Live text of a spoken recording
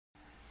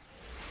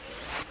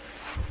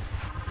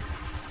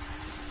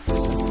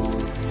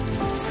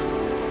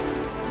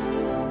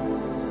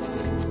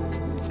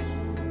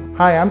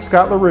Hi, I'm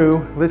Scott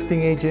LaRue,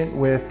 listing agent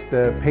with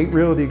the Pate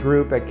Realty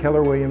Group at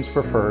Keller Williams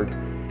Preferred.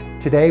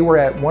 Today we're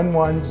at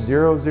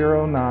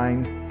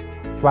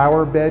 11009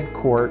 Flower Bed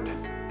Court,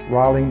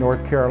 Raleigh,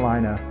 North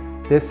Carolina.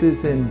 This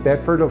is in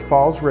Bedford of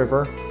Falls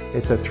River.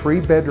 It's a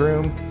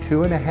 3-bedroom,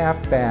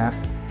 2.5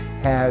 bath,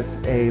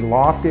 has a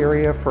loft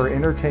area for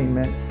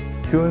entertainment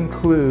to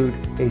include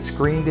a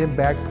screened-in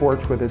back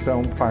porch with its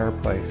own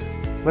fireplace.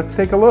 Let's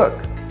take a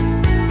look.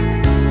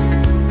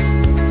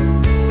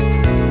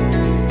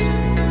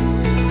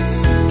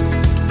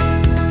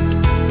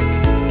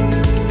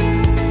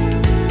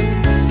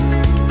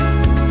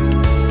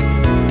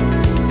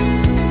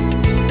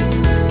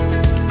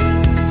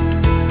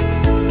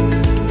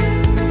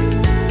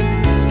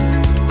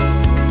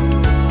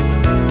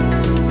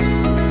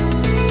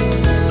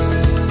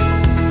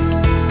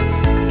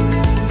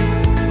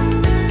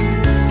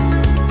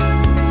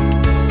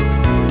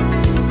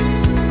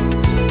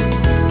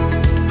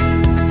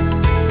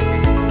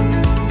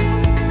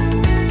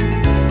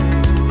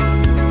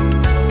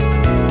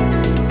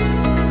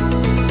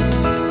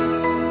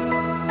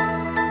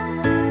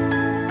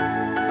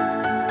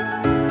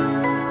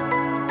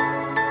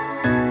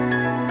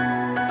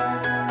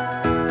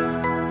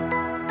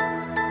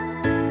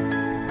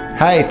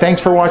 Hi, thanks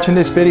for watching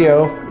this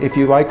video. If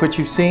you like what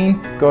you've seen,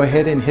 go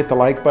ahead and hit the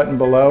like button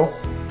below.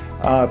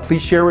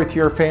 Please share with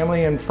your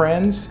family and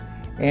friends.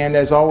 And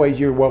as always,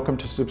 you're welcome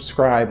to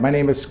subscribe. My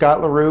name is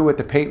Scott LaRue with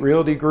the Pate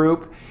Realty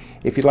Group.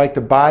 If you'd like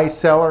to buy,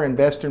 sell, or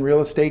invest in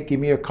real estate,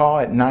 give me a call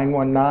at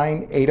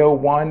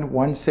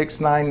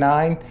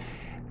 919-801-1699.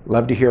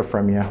 Love to hear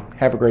from you.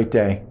 Have a great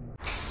day.